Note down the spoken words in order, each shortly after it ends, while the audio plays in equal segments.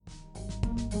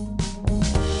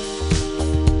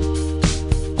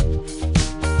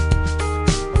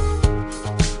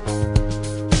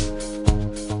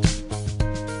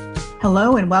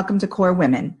Hello and welcome to Core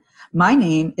Women. My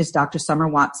name is Dr. Summer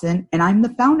Watson, and I'm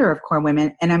the founder of Core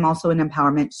Women, and I'm also an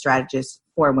empowerment strategist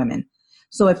for women.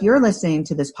 So if you're listening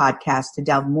to this podcast to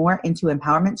delve more into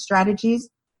empowerment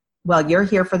strategies, well, you're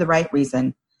here for the right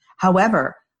reason.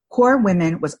 However, Core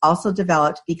Women was also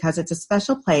developed because it's a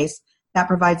special place that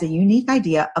provides a unique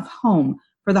idea of home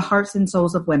for the hearts and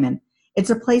souls of women. It's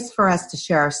a place for us to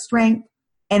share our strength,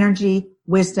 energy,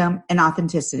 wisdom, and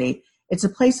authenticity. It's a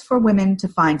place for women to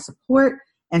find support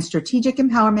and strategic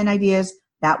empowerment ideas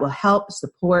that will help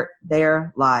support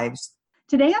their lives.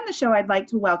 Today on the show, I'd like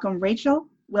to welcome Rachel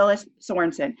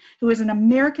Willis-Sørensen, who is an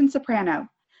American soprano.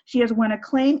 She has won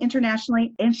acclaim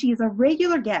internationally, and she is a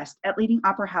regular guest at leading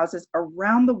opera houses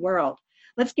around the world.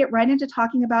 Let's get right into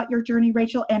talking about your journey,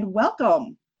 Rachel, and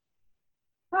welcome.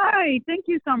 Hi, thank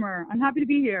you, Summer. I'm happy to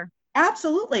be here.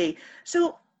 Absolutely.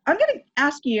 So I'm going to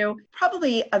ask you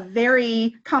probably a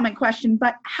very common question,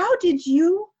 but how did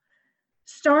you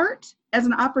start as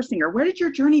an opera singer? Where did your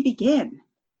journey begin?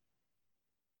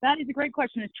 That is a great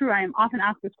question. It's true. I am often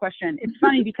asked this question. It's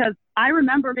funny because I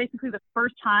remember basically the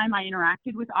first time I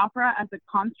interacted with opera as a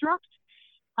construct.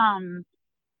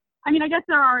 I guess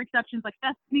there are exceptions like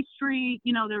Sesame Street.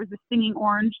 You know, there was the singing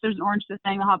orange. There's an orange that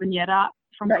sang the Habanera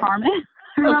from Right. Carmen.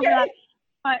 I remember Okay. that.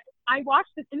 But I watched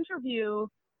this interview.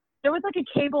 There was like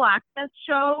a cable access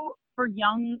show for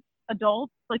young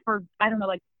adults, like for,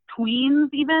 like tweens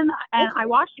even. And Okay. I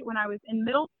watched it when I was in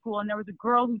middle school, and there was a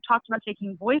girl who talked about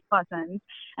taking voice lessons,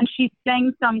 and she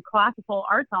sang some classical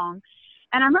art song.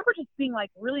 And I remember just being like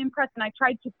really impressed, and I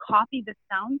tried to copy the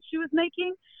sounds she was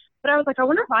making. But I was like, I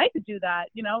wonder if I could do that.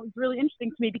 You know, it was really interesting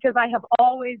to me because I have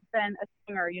always been a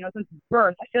singer, since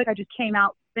birth. I feel like I just came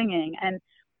out singing. And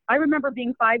I remember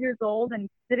being 5 years old and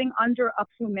sitting under a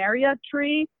plumeria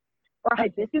tree or a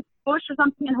hibiscus bush or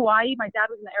something in Hawaii. My dad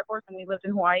was in the Air Force and we lived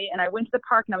in Hawaii. And I went to the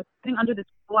park and I was sitting under this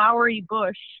flowery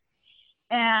bush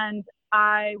and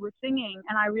I was singing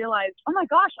and I realized, oh my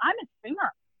gosh, I'm a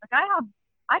singer. Like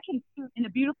I can sing in a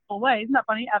beautiful way. Isn't that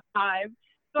funny? At 5.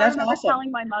 So That's I remember awesome.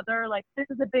 telling my mother, like, this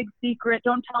is a big secret.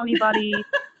 Don't tell anybody,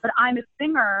 but I'm a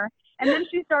singer. And then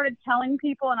she started telling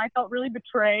people, and I felt really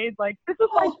betrayed. Like, this is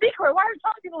my secret. Why are you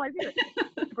telling people my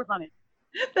secret? Super funny.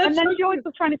 And then she always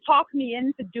was trying to talk me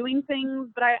into doing things,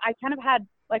 but I kind of had,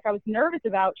 like, I was nervous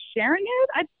about sharing it.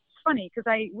 It's funny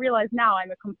because I realize now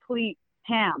I'm a complete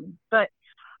ham. But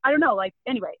I don't know. Like,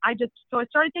 anyway, I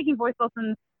started taking voice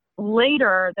lessons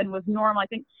later than was normal.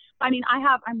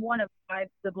 I'm one of 5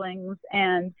 siblings,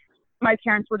 and my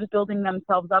parents were just building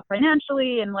themselves up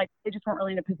financially, and like they just weren't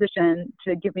really in a position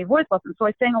to give me voice lessons. So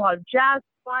I sang a lot of jazz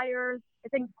choirs. I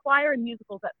sang choir and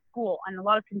musicals at school and a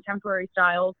lot of contemporary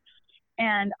styles.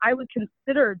 And I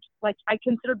considered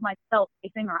myself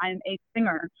a singer. I am a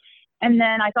singer. And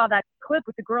then I saw that clip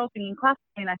with the girl singing classically,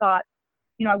 and I thought,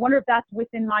 I wonder if that's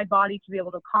within my body to be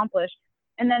able to accomplish.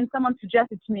 And then someone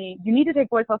suggested to me, you need to take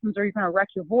voice lessons or you're going to wreck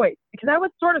your voice. Because I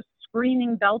was sort of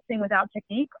screaming, belting without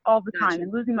technique all the time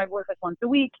and losing my voice like once a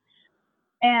week.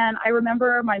 And I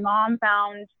remember my mom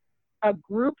found a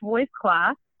group voice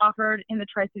class offered in the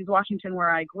Tri-Cities, Washington, where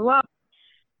I grew up,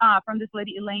 from this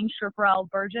lady, Elaine Sherparell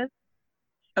Burgess.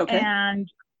 Okay. And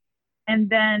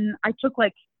then I took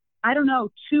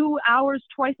 2 hours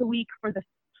twice a week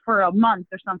for a month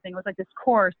or something. It was like this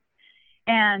course.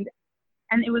 And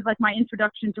it was like my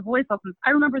introduction to voice lessons. I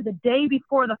remember the day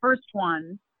before the first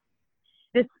one,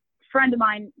 this friend of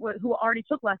mine who already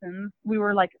took lessons, we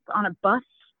were like on a bus.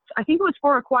 I think it was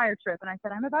for a choir trip. And I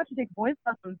said, I'm about to take voice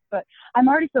lessons, but I'm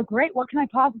already so great. What can I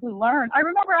possibly learn? I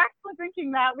remember actually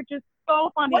thinking that, which is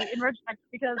so funny in retrospect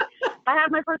because I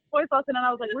had my first voice lesson and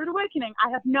I was like, rude awakening. I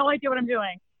have no idea what I'm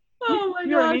doing. Oh my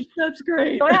You know what I gosh, mean? that's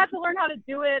great. So I had to learn how to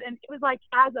do it. And it was like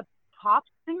as a pop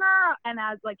singer and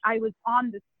as like I was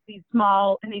on these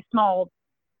small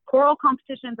choral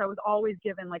competitions, I was always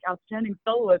given like outstanding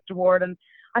soloist award, and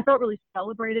I felt really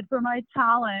celebrated for my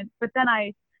talent. But then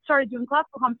I started doing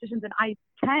classical competitions and I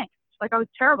tanked. Like I was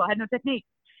terrible. I had no technique.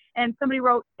 And somebody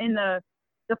wrote in the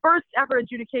first ever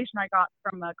adjudication I got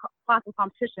from a classical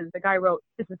competition, the guy wrote,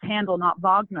 this is Handel, not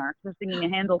Wagner. They're singing a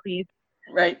Handel piece.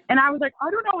 Right. And I was like, I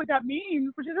don't know what that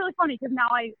means, which is really funny because now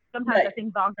I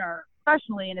sing Wagner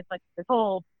professionally and it's like this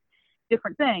whole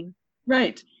different thing.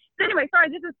 Right. So anyway, sorry,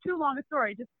 this is too long a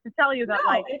story just to tell you that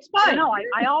it's fine.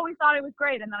 I always thought it was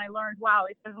great. And then I learned, wow,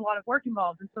 there's a lot of work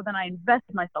involved. And so then I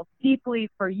invested myself deeply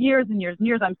for years and years and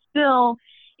years. I'm still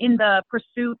in the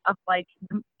pursuit of like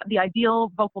the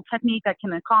ideal vocal technique that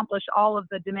can accomplish all of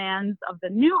the demands of the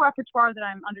new repertoire that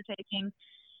I'm undertaking.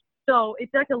 So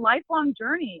it's like a lifelong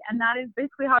journey. And that is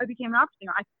basically how I became an opera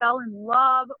singer. I fell in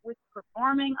love with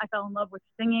performing. I fell in love with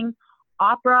singing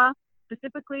opera.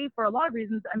 specifically for a lot of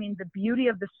reasons. I mean, the beauty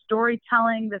of the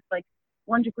storytelling, this like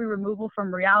 1 degree removal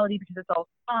from reality because it's all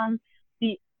sung,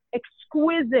 the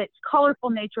exquisite, colorful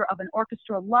nature of an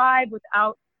orchestra live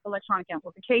without electronic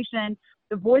amplification,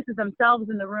 the voices themselves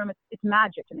in the room, it's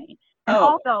magic to me. And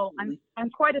also, I'm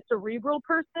quite a cerebral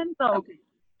person, so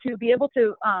to be able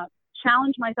to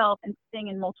challenge myself and sing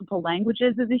in multiple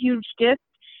languages is a huge gift.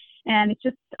 And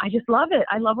I just love it.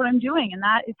 I love what I'm doing, and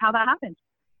that is how that happens.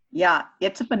 Yeah,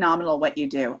 it's phenomenal what you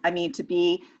do. I mean, to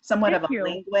be somewhat of a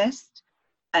linguist,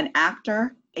 an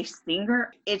actor, a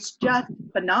singer, it's just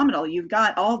phenomenal. You've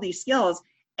got all these skills,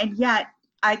 and yet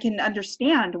I can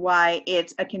understand why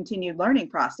it's a continued learning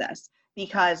process,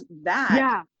 because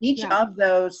each of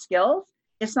those skills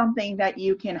is something that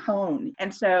you can hone.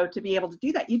 And so to be able to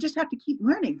do that, you just have to keep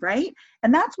learning, right?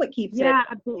 And that's what keeps it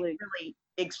absolutely really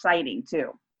exciting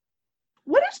too.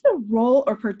 What is the role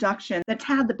or production that's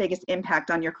had the biggest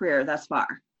impact on your career thus far?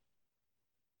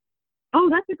 Oh,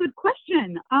 that's a good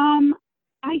question.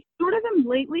 I sort of am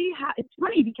lately, it's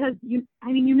funny because you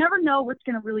never know what's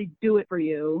going to really do it for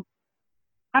you.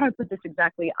 How do I put this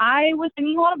exactly? I was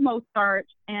singing a lot of Mozart,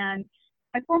 and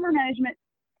my former management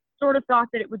sort of thought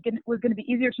that it was going to be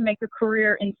easier to make a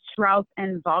career in Strauss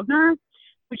and Wagner,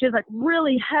 which is like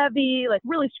really heavy, like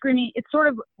really screamy. It's sort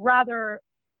of rather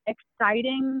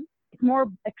exciting. It's more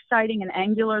exciting and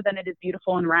angular than it is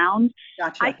beautiful and round.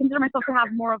 Gotcha. I consider myself to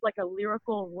have more of like a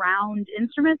lyrical round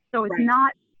instrument. So it's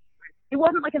it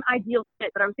wasn't like an ideal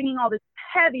fit, but I was singing all this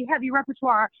heavy, heavy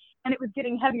repertoire, and it was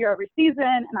getting heavier every season,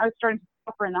 and I was starting to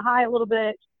suffer in the high a little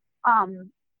bit. So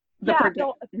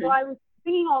I was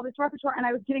singing all this repertoire, and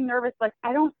I was getting nervous. Like,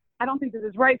 I don't think this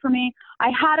is right for me.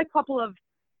 I had a couple of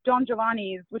Don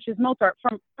Giovanni's, which is Mozart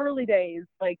from early days.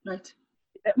 Like,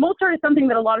 Mozart is something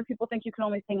that a lot of people think you can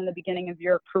only sing in the beginning of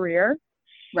your career.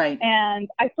 Right. And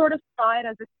I sort of saw it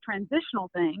as a transitional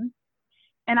thing.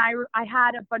 And I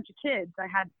had a bunch of kids. I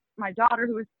had my daughter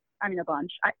who was, a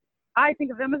bunch. I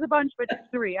think of them as a bunch, but it's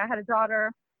 3. I had a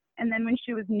daughter. And then when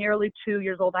she was nearly 2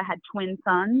 years old, I had twin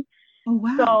sons. Oh,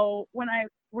 wow. So when I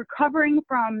recovering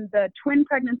from the twin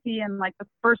pregnancy and like the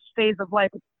first phase of life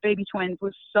with baby twins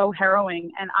was so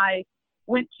harrowing. And I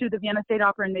went to the Vienna State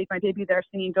Opera and made my debut there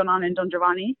singing Don Anna and Don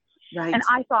Giovanni. Right. And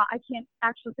I thought, I can't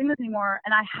actually sing this anymore.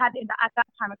 And I had at that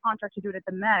time a contract to do it at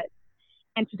the Met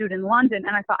and to do it in London.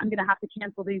 And I thought, I'm going to have to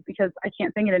cancel these because I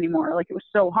can't sing it anymore. Like, it was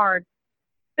so hard.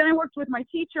 Then I worked with my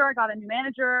teacher. I got a new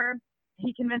manager.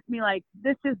 He convinced me, like,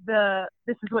 this is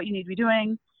what you need to be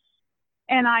doing.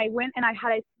 And I went and I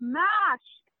had a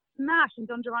smash in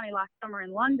Don Giovanni last summer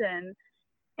in London.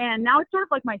 And now it's sort of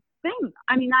like my thing.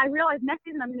 I mean, I realized next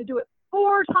season I'm going to do it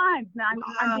 4 times. Now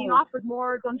I'm being offered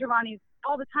more Don Giovanni's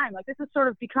all the time. Like, this has sort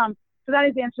of become, so that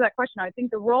is the answer to that question. I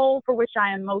think the role for which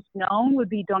I am most known would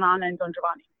be Don Anna and Don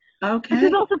Giovanni. Okay. Which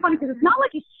is also funny because it's not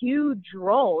like a huge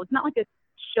role. It's not like a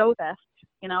show theft,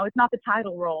 it's not the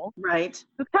title role. Right. So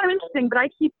it's kind of interesting, but I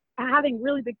keep having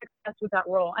really big success with that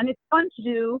role. And it's fun to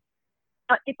do.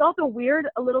 It's also weird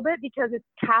a little bit because it's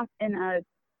cast in a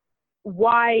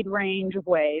wide range of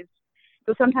ways.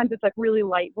 So sometimes it's like really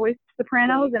light voiced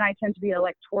sopranos, and I tend to be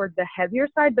like toward the heavier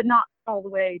side, but not all the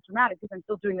way dramatic because I'm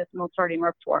still doing this Mozartian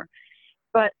repertoire.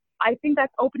 But I think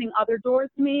that's opening other doors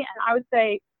to me. And I would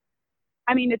say,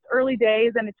 it's early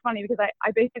days, and it's funny because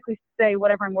I basically say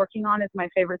whatever I'm working on is my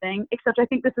favorite thing, except I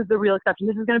think this is the real exception.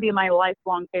 This is going to be my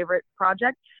lifelong favorite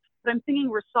project. But I'm singing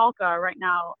Rusalka right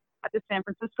now at the San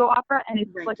Francisco Opera, and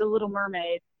it's like a Little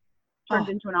Mermaid turned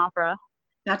into an opera.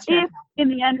 That's if in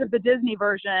the end of the Disney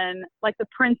version, like the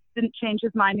prince didn't change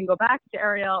his mind and go back to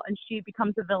Ariel, and she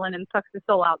becomes a villain and sucks his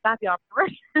soul out. That's the opera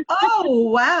version. Oh,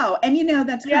 wow. And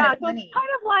that's kind of funny. So it's kind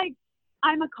of like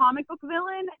I'm a comic book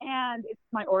villain, and it's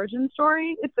my origin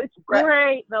story. It's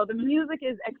great, though. The music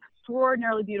is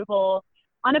extraordinarily beautiful,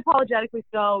 unapologetically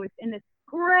so. It's in this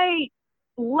great,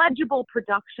 legible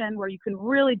production where you can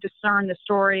really discern the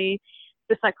story.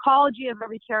 The psychology of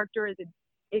every character is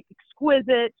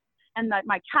exquisite. And that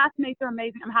my castmates are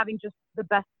amazing. I'm having just the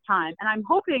best time. And I'm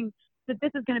hoping that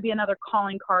this is going to be another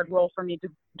calling card role for me,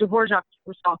 Dvorak's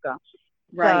Rusalka.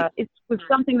 Right. It was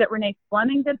something that Renee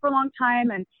Fleming did for a long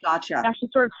time. And Gotcha. now she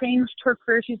sort of changed her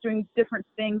career. She's doing different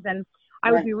things. And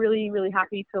I would be really, really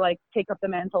happy to like take up the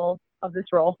mantle of this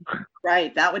role.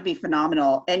 Right. That would be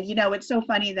phenomenal. And, it's so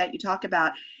funny that you talk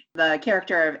about the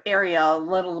character of Ariel,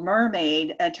 Little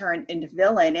Mermaid, turned into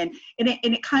villain. And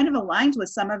it kind of aligns with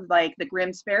some of like the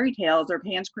Grimm's fairy tales or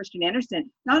Hans Christian Andersen.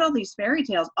 Not all these fairy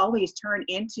tales always turn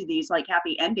into these like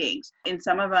happy endings. In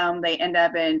some of them, they end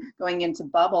up going into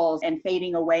bubbles and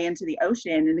fading away into the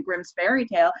ocean. In the Grimm's fairy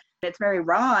tale, it's very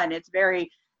raw and it's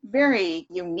very, very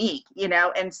unique,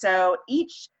 and so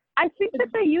each I think that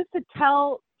they used to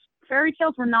tell fairy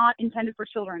tales were not intended for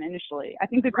children initially. I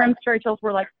think the Grimm's fairy tales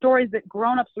were like stories that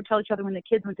grown-ups would tell each other when the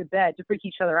kids went to bed to freak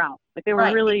each other out. Like they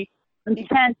were really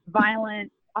intense,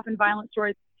 violent, often violent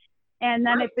stories. And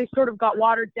then they sort of got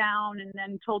watered down and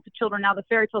then told to children. Now the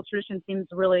fairy tale tradition seems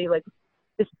really like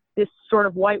this sort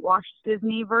of whitewashed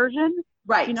Disney version.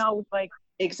 Right. You know, with like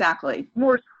exactly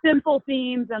more simple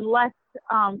themes and less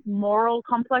moral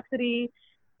complexity.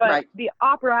 But the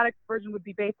operatic version would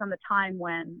be based on the time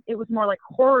when it was more like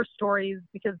horror stories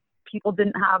because people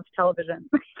didn't have television.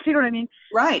 You know what I mean?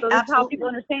 Right. So that's how people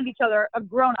understand each other.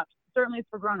 Grown-ups. Certainly it's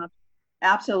for grown-ups.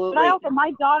 Absolutely. But I also,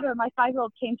 my daughter, my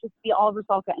 5-year-old, came to see all of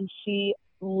Rusalka and she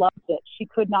loved it. She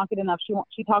could not get enough.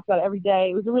 She talked about it every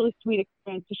day. It was a really sweet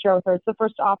experience to share with her. It's the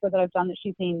first opera that I've done that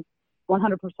she's seen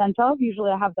 100% of. Usually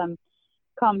I have them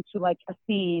come to like a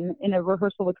scene in a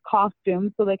rehearsal with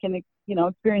costumes so they can, you know,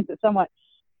 experience it somewhat,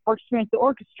 or experience the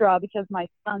orchestra because my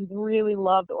sons really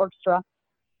love the orchestra.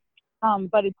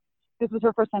 But this was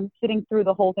her first time sitting through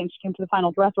the whole thing. She came to the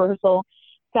final dress rehearsal,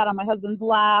 sat on my husband's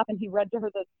lap, and he read to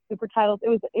her the super titles. It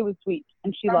was sweet,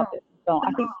 and she loved it. So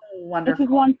I think this is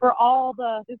one for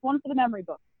the memory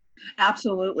book.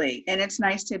 Absolutely. And it's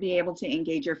nice to be able to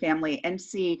engage your family and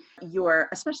see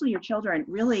especially your children,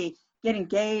 really get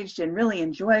engaged and really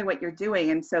enjoy what you're doing.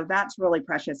 And so that's really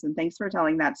precious. And thanks for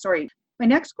telling that story. My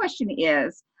next question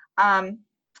is,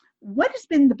 what has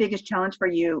been the biggest challenge for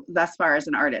you thus far as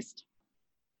an artist?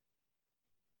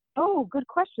 Oh, good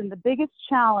question. The biggest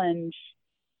challenge,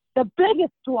 the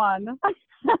biggest one.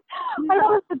 I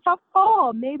know it's a tough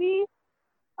call. Maybe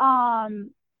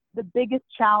the biggest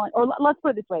challenge, or let's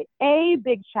put it this way, a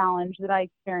big challenge that I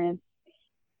experienced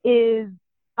is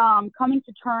coming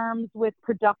to terms with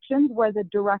productions where the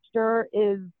director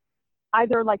is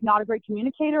either like not a great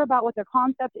communicator about what their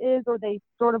concept is, or they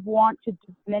sort of want to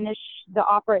diminish the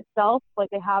opera itself, like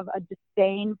they have a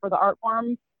disdain for the art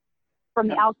form from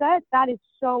the outset. That is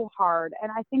so hard.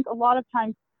 And I think a lot of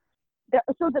times, there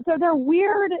are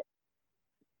weird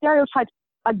stereotypes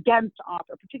against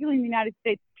opera, particularly in the United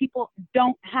States. People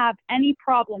don't have any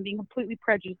problem being completely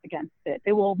prejudiced against it.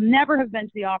 They will never have been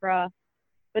to the opera,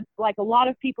 but like a lot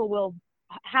of people will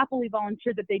happily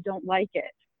volunteer that they don't like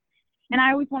it. And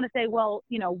I always want to say, well,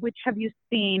 you know, which have you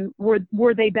seen?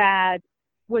 Were they bad?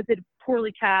 Was it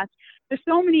poorly cast? There's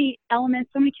so many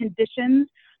elements, so many conditions,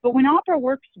 but when opera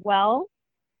works well,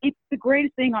 it's the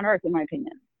greatest thing on earth, in my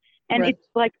opinion. And it's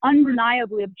like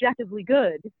undeniably, objectively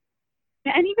good.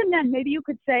 And even then, maybe you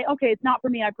could say, okay, it's not for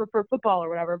me, I prefer football or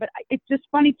whatever. But it's just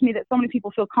funny to me that so many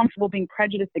people feel comfortable being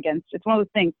prejudiced against. It's one of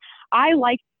those things. I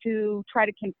like to try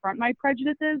to confront my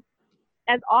prejudices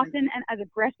as often and as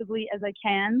aggressively as I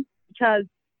can, because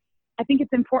I think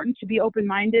it's important to be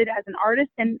open-minded as an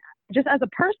artist and just as a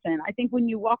person. I think when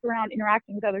you walk around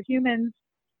interacting with other humans,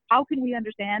 how can we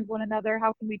understand one another?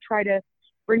 How can we try to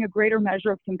bring a greater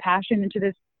measure of compassion into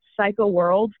this psycho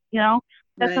world? You know,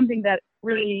 that's something that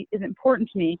really is important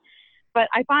to me. But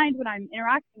I find when I'm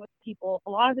interacting with people, a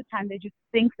lot of the time they just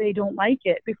think they don't like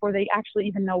it before they actually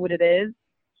even know what it is,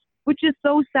 which is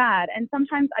so sad. And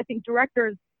sometimes I think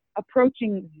directors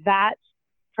approaching that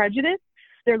prejudice,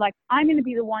 they're like, I'm going to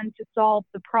be the one to solve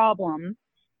the problem.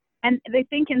 And they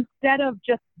think instead of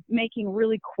just making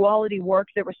really quality work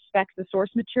that respects the source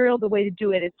material, the way to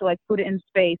do it is to like put it in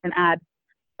space and add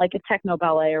like a techno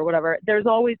ballet or whatever. There's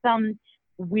always some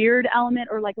weird element,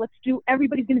 or like,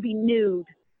 everybody's going to be nude.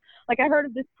 Like I heard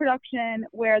of this production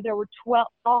where there were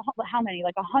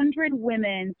 100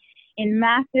 women in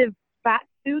massive fat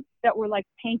suits that were like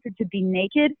painted to be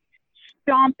naked,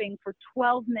 stomping for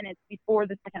 12 minutes before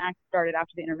the second act started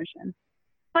after the intermission.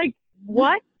 Like,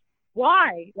 what?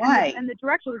 Why? And the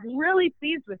director was really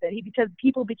pleased with it because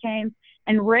people became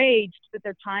enraged that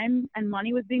their time and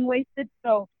money was being wasted.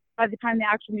 So by the time the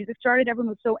actual music started, everyone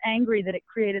was so angry that it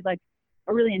created like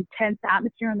a really intense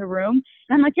atmosphere in the room.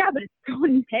 And I'm like, yeah, but it's so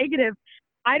negative.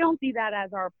 I don't see that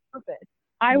as our purpose.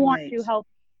 I want to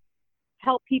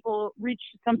help people reach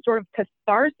some sort of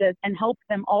catharsis and help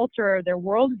them alter their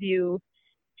worldview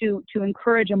to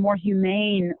encourage a more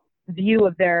humane view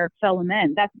of their fellow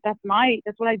men. That's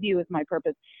what I view as my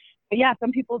purpose. But yeah,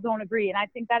 some people don't agree. And I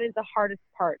think that is the hardest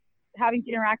part, having to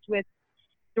interact with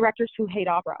directors who hate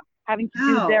opera, having to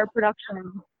do their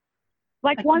production.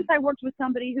 Like once I worked with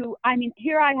somebody who, I mean,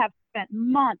 here I have spent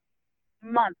months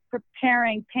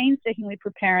painstakingly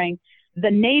preparing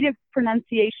the native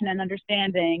pronunciation and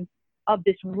understanding of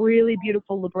this really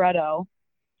beautiful libretto.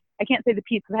 I can't say the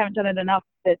piece because I haven't done it enough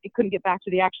that it couldn't get back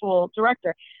to the actual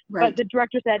director. Right. But the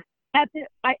director said,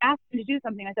 I asked him to do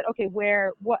something. I said, okay,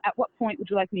 at what point would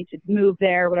you like me to move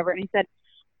there or whatever? And he said,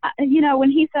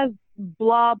 when he says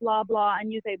blah, blah, blah,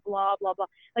 and you say blah, blah, blah,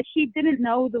 like he didn't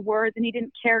know the words and he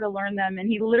didn't care to learn them. And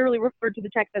he literally referred to the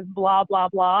text as blah, blah,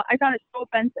 blah. I found it so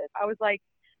offensive. I was like,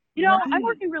 I'm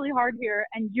working really hard here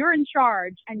and you're in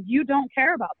charge and you don't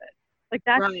care about this. Like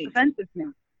that's offensive to me.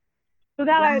 So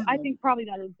that I think probably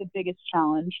that is the biggest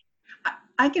challenge.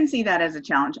 I can see that as a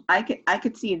challenge. I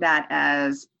could see that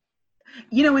as,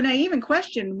 and I even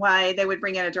question why they would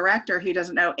bring in a director who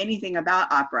doesn't know anything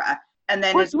about opera. And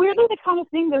then it's weirdly the kind of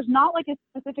thing, there's not like a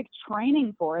specific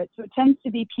training for it. So it tends to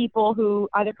be people who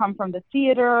either come from the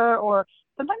theater or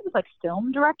sometimes it's like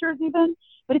film directors even,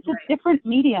 but it's a different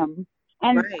medium.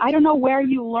 And I don't know where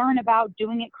you learn about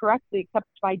doing it correctly except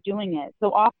by doing it.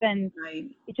 So often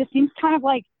it just seems kind of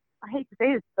like, I hate to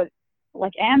say this, but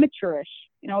like amateurish.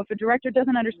 If a director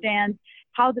doesn't understand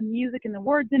how the music and the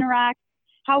words interact,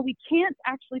 how we can't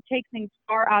actually take things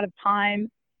far out of time.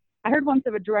 I heard once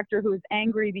of a director who was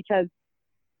angry because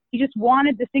he just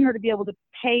wanted the singer to be able to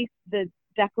pace the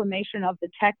declamation of the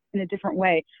text in a different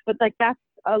way. But like that's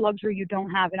a luxury you don't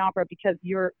have in opera because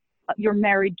you're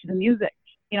married to the music.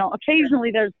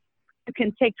 Occasionally you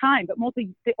can take time, but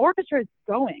mostly the orchestra is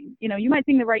going. You might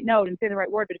sing the right note and say the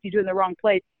right word, but if you do it in the wrong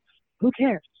place, who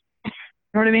cares? You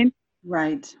know what I mean?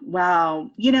 Right. Wow.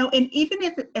 And even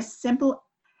if it's as simple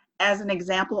as an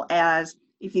example as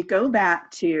if you go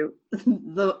back to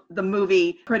the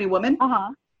movie Pretty Woman,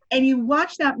 and you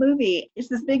watch that movie, it's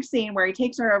this big scene where he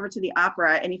takes her over to the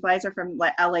opera and he flies her from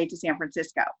LA to San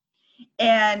Francisco.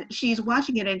 And she's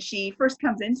watching it and she first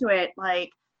comes into it like,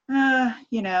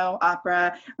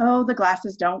 opera, the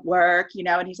glasses don't work,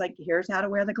 and he's like, here's how to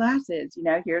wear the glasses,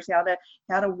 here's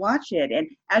how to watch it. And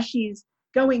as she's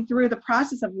going through the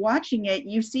process of watching it,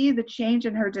 you see the change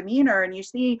in her demeanor and you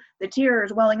see the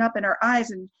tears welling up in her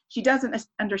eyes, and she doesn't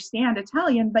understand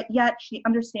Italian, but yet she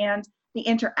understands the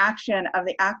interaction of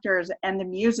the actors and the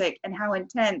music and how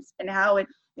intense and how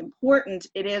important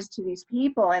it is to these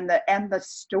people and the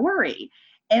story.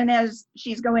 And as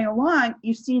she's going along,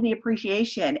 you see the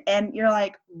appreciation and you're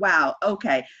like, wow,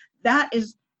 okay, that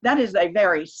is a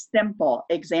very simple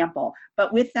example.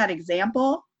 But with that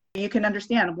example, you can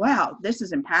understand, wow, this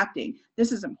is impacting.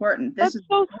 This is important. That's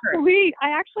so sweet. I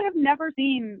actually have never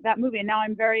seen that movie, and now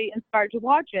I'm very inspired to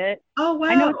watch it. Oh, wow.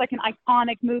 I know it's like an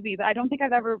iconic movie, but I don't think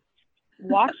I've ever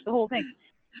watched the whole thing.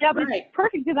 Yeah, but it's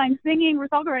perfect because I'm singing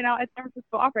Rosalga right now at San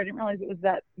Francisco Opera. I didn't realize it was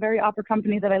that very opera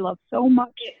company that I love so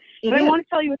much. But I want to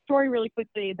tell you a story really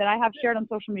quickly that I have shared on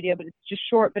social media, but it's just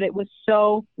short, but it was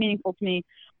so meaningful to me.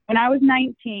 When I was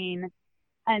 19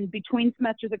 and between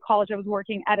semesters at college, I was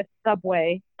working at a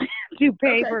Subway to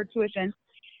pay for tuition.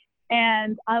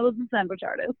 And I was a sandwich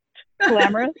artist.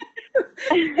 Glamorous.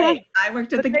 Hey, I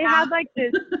worked at the They had like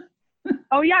this.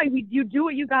 Oh, yeah, you do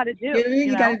what you got to do.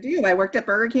 You got to do. I worked at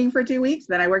Burger King for 2 weeks.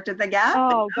 Then I worked at the Gap.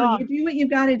 Oh, God. You do what you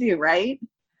got to do, right?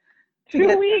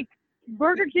 2 weeks.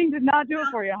 Burger King did not do it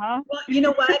for you, huh? Well, you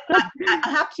know what? I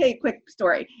have to tell you a quick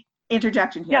story.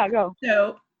 Interjection here. Yeah, go.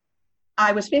 So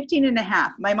I was 15 and a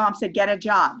half. My mom said, get a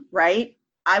job, right?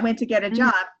 I went to get a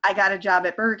job. I got a job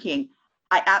at Burger King.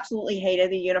 I absolutely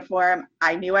hated the uniform.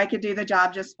 I knew I could do the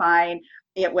job just fine.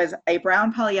 It was a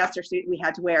brown polyester suit we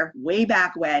had to wear way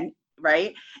back when,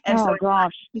 right? And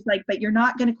gosh. She's like, but you're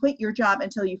not going to quit your job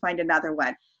until you find another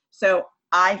one. So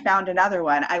I found another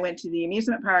one. I went to the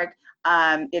amusement park.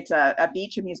 It's a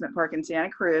beach amusement park in Santa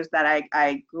Cruz that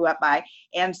I grew up by.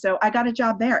 And so I got a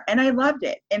job there and I loved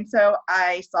it. And so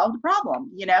I solved the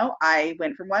problem. I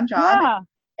went from one job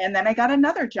and then I got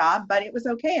another job, but it was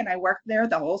okay. And I worked there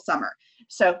the whole summer.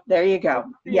 So there you go.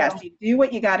 Yes, you do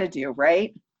what you got to do,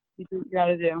 right? You do what you got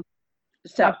to do.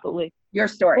 So absolutely. Your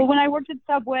story. Well, when I worked at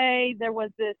Subway, they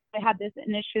had this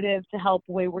initiative to help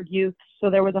wayward youth. So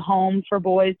there was a home for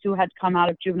boys who had come out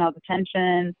of juvenile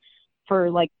detention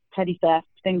for like petty theft,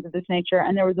 things of this nature.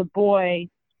 And there was a boy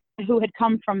who had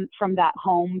come from that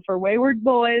home for wayward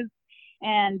boys.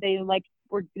 And they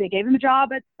gave him a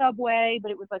job at Subway,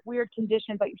 but it was like weird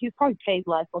conditions. Like he was probably paid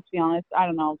less, let's be honest. I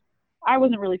don't know. I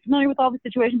wasn't really familiar with all the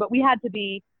situation, but we had to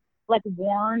be like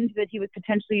warned that he was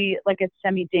potentially like a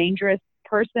semi-dangerous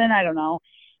person. I don't know.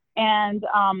 And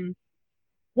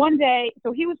one day,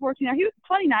 so he was working there. He was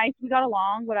plenty nice. We got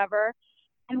along, whatever.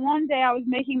 And one day I was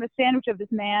making the sandwich of this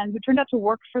man who turned out to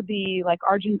work for the like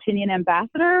Argentinian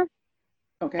ambassador.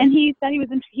 Okay. And he said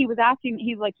he was asking,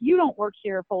 he's like, you don't work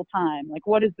here full time. Like,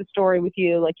 what is the story with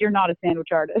you? Like, you're not a sandwich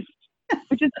artist,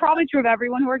 which is probably true of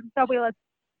everyone who works at Subway. Let's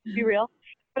be real.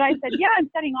 But I said, yeah, I'm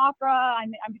studying opera.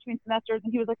 I'm between semesters.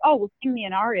 And he was like, oh, well, sing me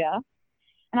an aria.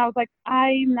 And I was like,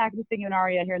 I'm not going to sing you an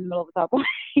aria here in the middle of the Subway.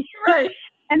 Right.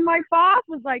 And my boss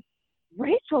was like,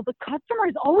 Rachel, the customer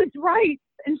is always right.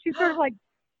 And she sort of like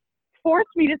forced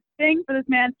me to sing for this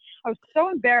man. I was so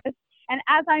embarrassed. And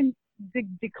as I'm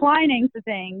declining to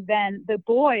sing, then the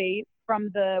boy from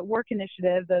the work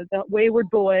initiative, the wayward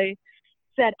boy,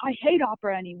 said, I hate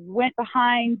opera. And he went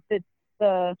behind the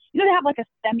they have like a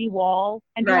semi-wall,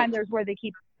 and behind there's where they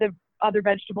keep the other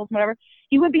vegetables and whatever.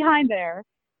 He went behind there.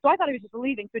 So I thought he was just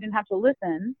leaving, so he didn't have to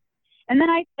listen. And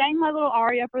then I sang my little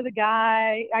aria for the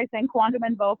guy. I sang Quantum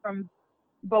and Bo from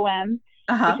Bohème,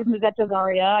 which is Musetta's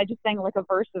aria. I just sang like a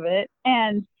verse of it.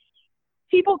 And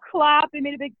people clapped. They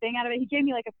made a big thing out of it. He gave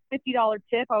me like a $50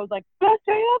 tip. I was like, best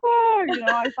day ever!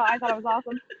 I thought it was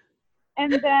awesome.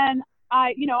 And then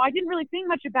I didn't really think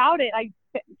much about it. I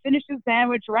finished his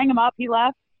sandwich, rang him up. He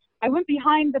left. I went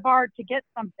behind the bar to get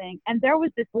something, and there was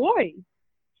this boy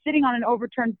sitting on an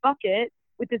overturned bucket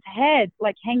with his head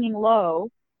like hanging low.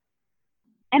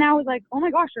 And I was like, oh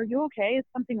my gosh, are you okay? Is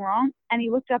something wrong? And he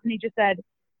looked up and he just said,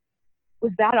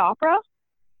 was that opera?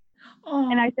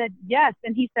 And I said, yes.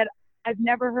 And he said, I've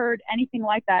never heard anything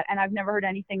like that, and I've never heard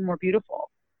anything more beautiful.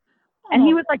 And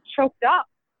he was like choked up.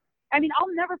 I mean,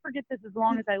 I'll never forget this as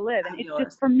long as I live. And it's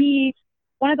just, for me,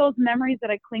 one of those memories that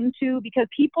I cling to, because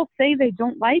people say they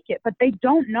don't like it, but they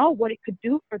don't know what it could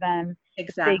do for them.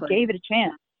 Exactly. If they gave it a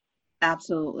chance.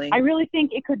 Absolutely. I really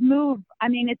think it could move. I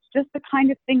mean, it's just the kind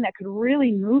of thing that could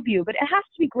really move you, but it has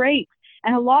to be great.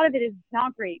 And a lot of it is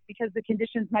not great because the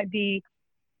conditions might be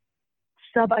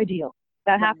sub-ideal.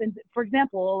 That happens, for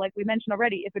example, like we mentioned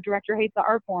already, if a director hates the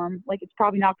art form, like it's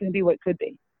probably not going to be what it could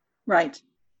be. Right.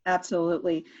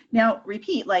 Absolutely. Now,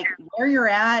 repeat, like where you're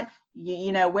at,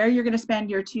 where you're going to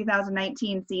spend your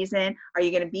 2019 season. Are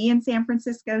you going to be in San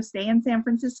Francisco, stay in San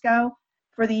Francisco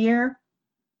for the year?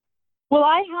 Well,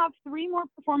 I have 3 more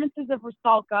performances of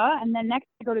Rusalka, and then next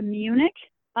I go to Munich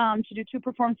to do 2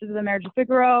 performances of The Marriage of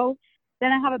Figaro.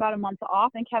 Then I have about a month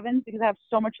off in Kevin's because I have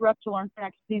so much rep to learn for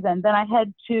next season. Then I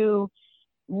head to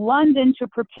London to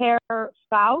prepare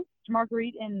Faust,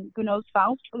 Marguerite in Gounod's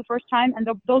Faust for the first time. And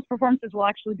those performances will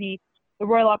actually be the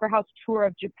Royal Opera House tour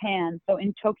of Japan. So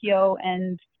in Tokyo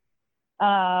and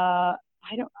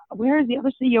where is the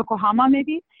other city? Yokohama,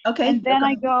 maybe? Okay. And then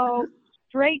I go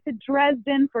straight to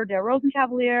Dresden for Der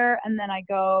Rosenkavalier. And then I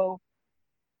go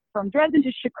from Dresden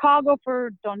to Chicago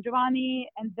for Don Giovanni.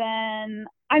 And then,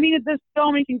 I mean, there's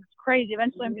so many things. It's crazy.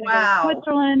 Eventually I'm going to go to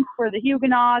Switzerland for the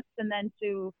Huguenots, and then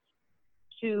to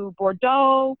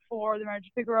Bordeaux for The Marriage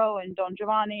of Figaro and Don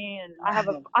Giovanni. And I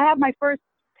have my first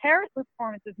Paris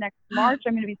performances next March.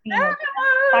 I'm going to be seeing a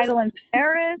title in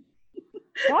Paris.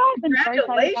 God,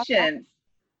 congratulations.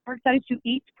 We're excited to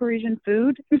eat Parisian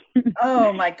food.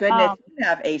 Oh my goodness. You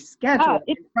have a schedule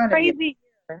in front of you. It's crazy.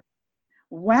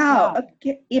 Wow.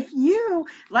 Yeah. Okay.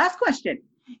 Last question.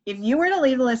 If you were to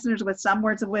leave the listeners with some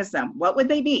words of wisdom, what would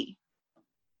they be?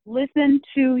 Listen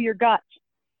to your gut.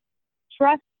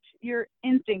 Trust your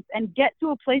instincts and get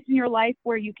to a place in your life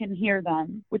where you can hear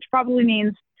them, which probably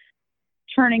means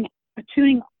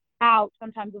tuning out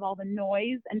sometimes of all the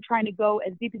noise and trying to go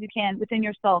as deep as you can within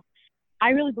yourself. I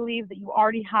really believe that you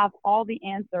already have all the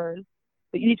answers,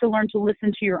 but you need to learn to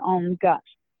listen to your own gut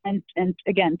and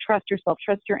again, trust yourself,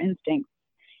 trust your instincts.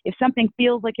 If something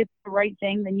feels like it's the right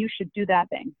thing, then you should do that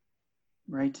thing.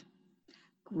 Right.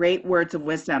 Great words of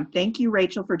wisdom. Thank you,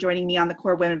 Rachel, for joining me on the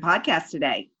Core Women podcast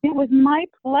today. It was my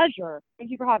pleasure. Thank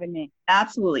you for having me.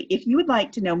 Absolutely. If you would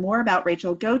like to know more about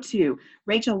Rachel, go to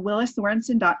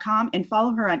RachelWillis-Sørensen.com and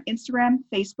follow her on Instagram,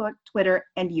 Facebook, Twitter,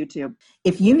 and YouTube.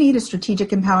 If you need a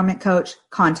strategic empowerment coach,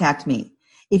 contact me.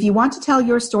 If you want to tell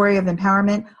your story of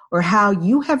empowerment or how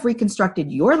you have reconstructed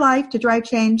your life to drive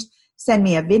change, send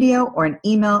me a video or an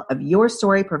email of your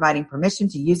story, providing permission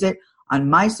to use it on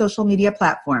my social media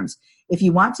platforms. If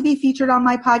you want to be featured on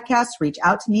my podcast, reach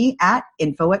out to me at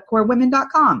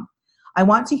info@corewomen.com. I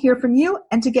want to hear from you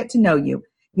and to get to know you.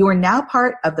 You are now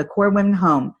part of the Core Women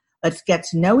home. Let's get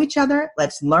to know each other.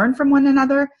 Let's learn from one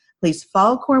another. Please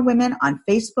follow Core Women on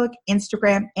Facebook,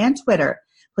 Instagram, and Twitter.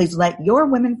 Please let your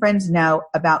women friends know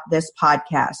about this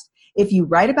podcast. If you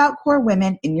write about Core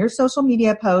Women in your social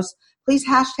media posts, please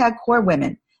hashtag Core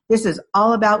Women. This is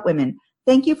all about women.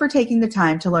 Thank you for taking the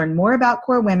time to learn more about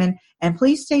Core Women, and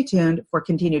please stay tuned for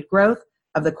continued growth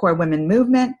of the Core Women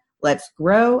movement. Let's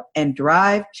grow and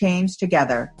drive change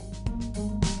together.